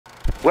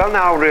Well,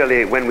 now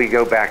really, when we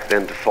go back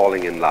then to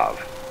falling in love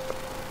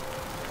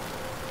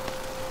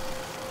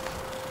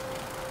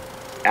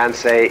and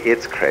say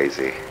it's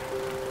crazy.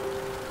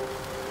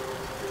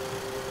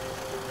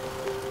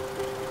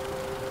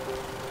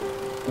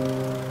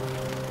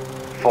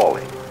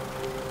 Falling.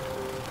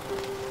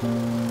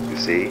 You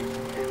see?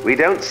 We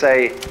don't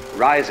say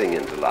rising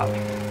into love.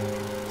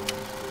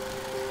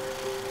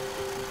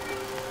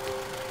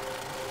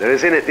 There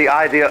is in it the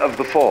idea of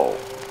the fall.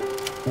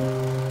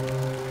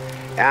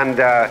 And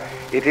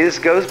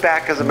it goes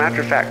back, as a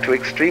matter of fact, to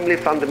extremely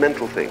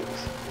fundamental things.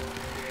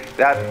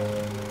 That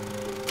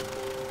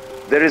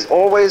there is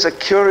always a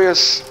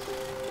curious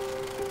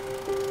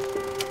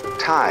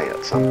tie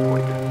at some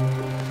point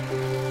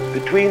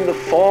between the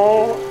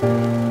fall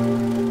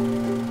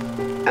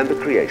and the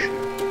creation.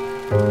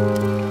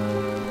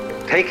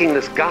 Taking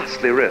this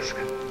ghastly risk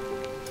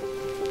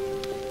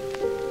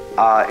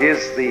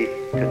is the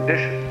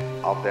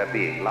condition of there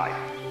being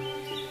life.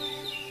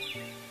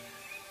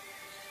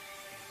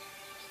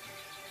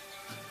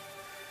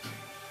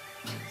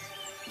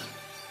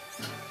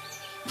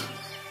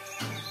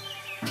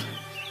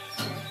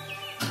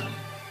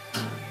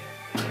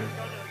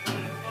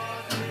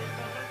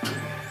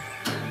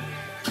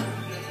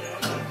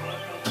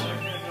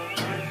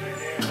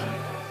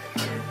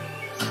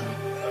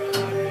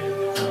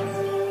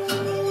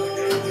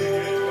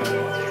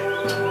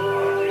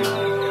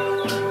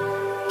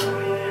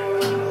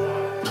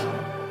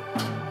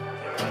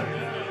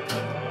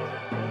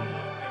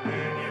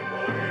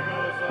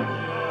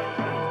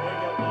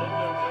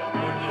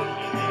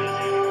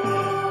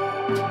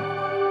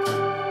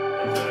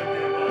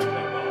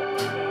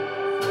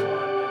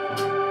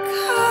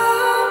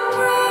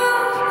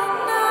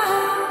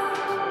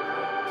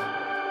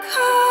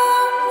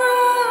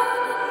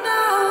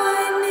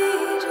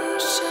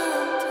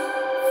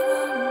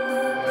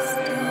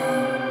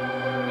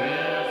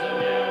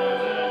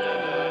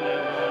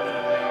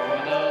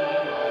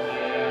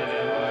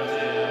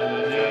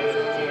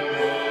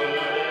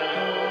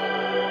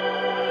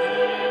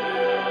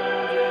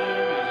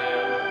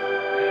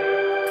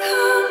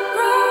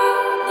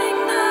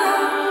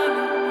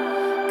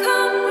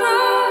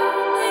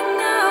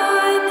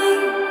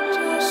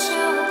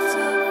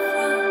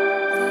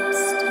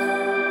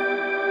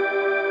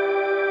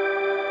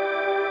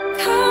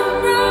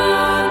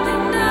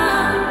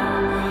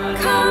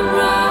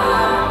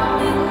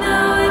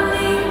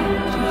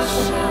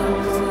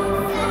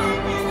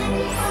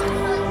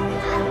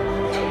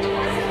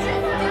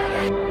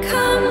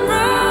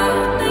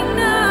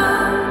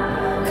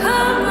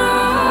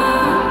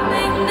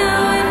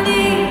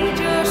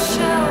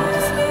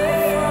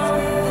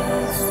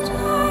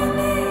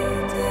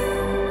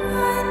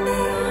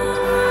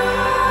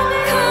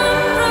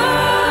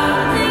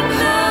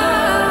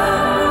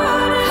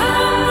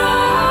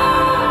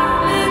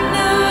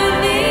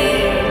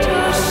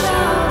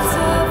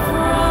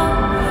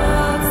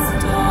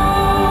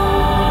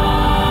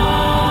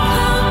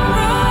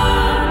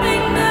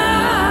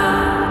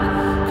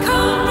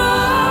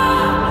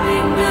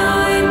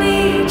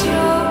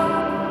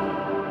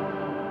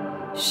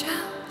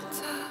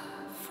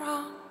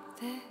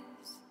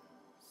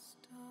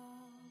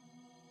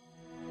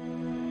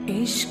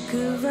 इश्क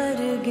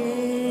वर्गे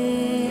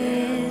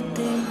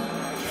ते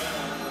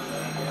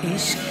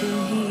इश्क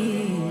ही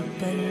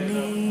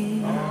पल्ले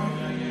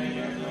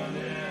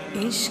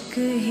इश्क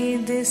ही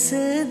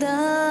दिसदा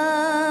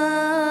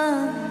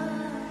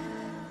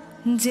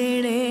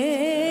जेड़े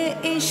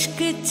इश्क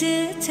च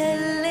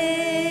चले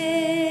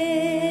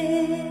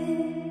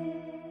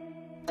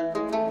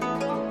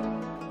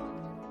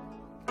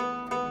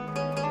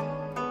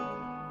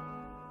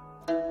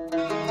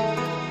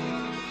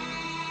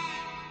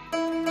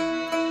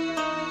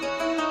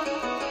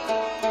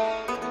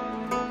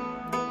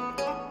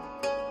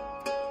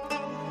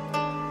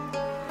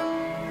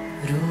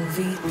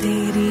Ruby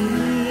तेरी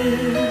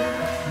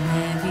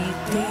मैं भी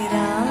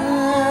तेरा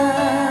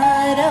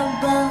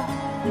रब्बा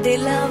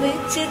दिला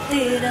विच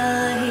तेरा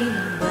ही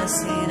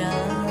बसेरा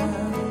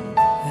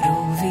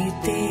रूवी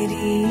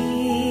तेरी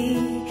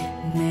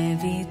मैं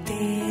भी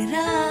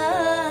तेरा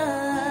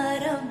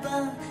रब्बा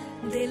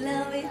दिला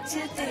विच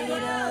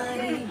तेरा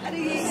ही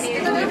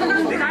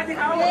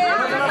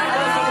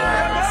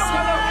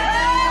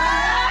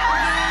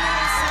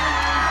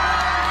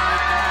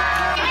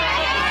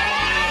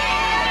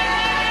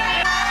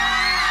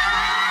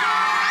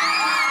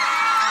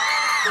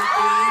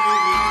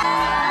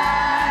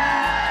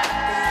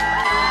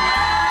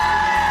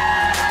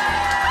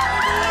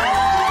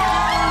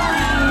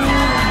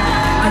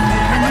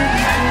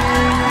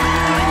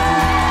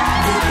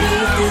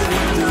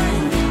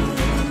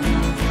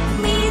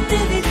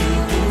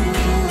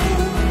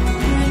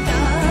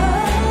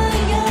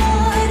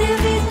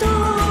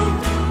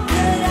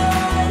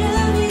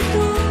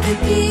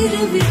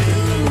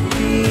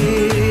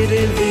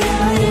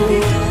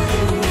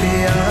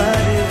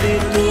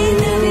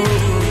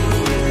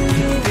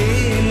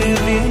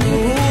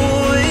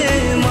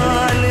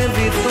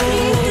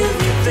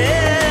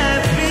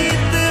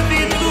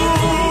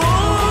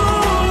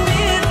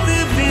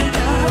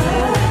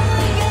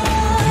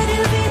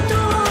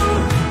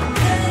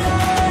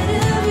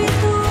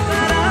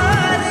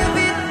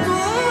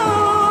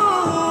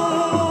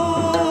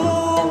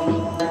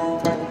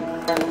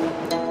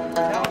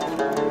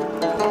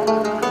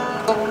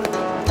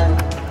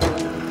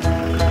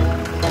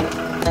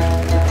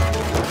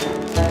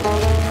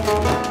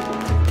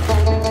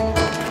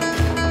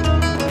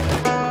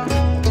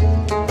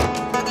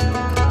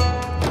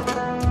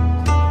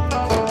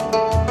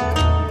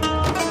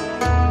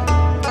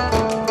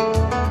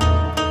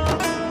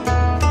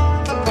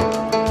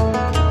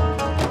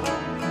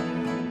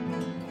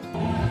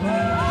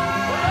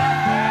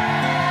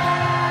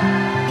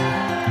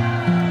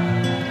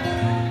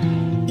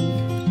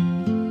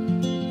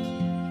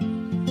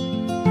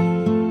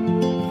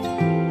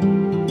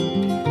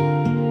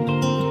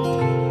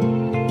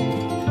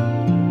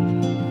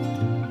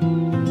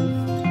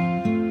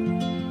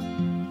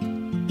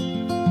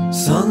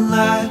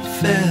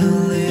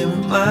fell, it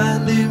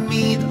reminded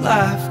me that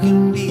life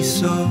can be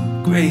so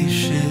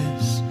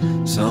gracious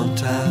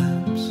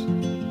sometimes.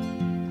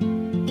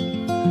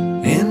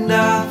 And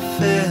I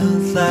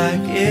felt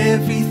like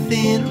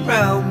everything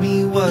around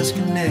me was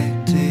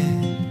connected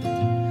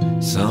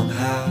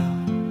somehow.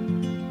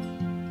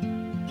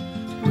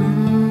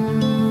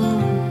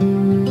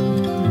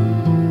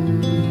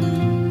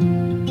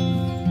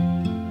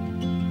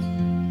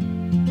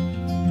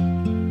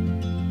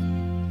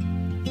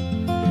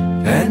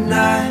 At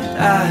night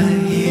I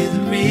hear the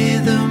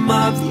rhythm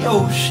of the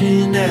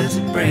ocean as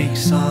it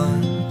breaks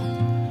on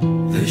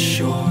the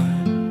shore.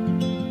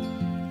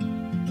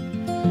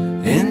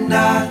 And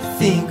I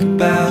think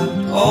about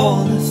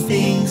all the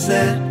things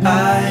that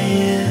I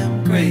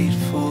am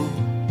grateful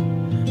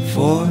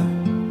for.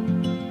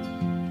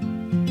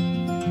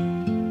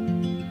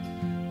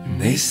 And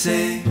they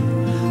say,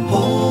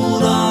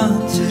 hold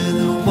on to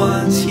the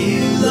ones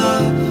you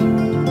love,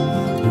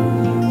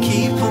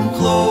 keep them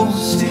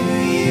close to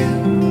you.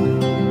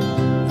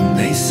 And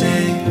they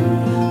say,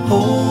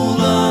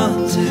 hold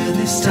on to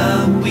this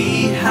time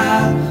we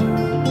have,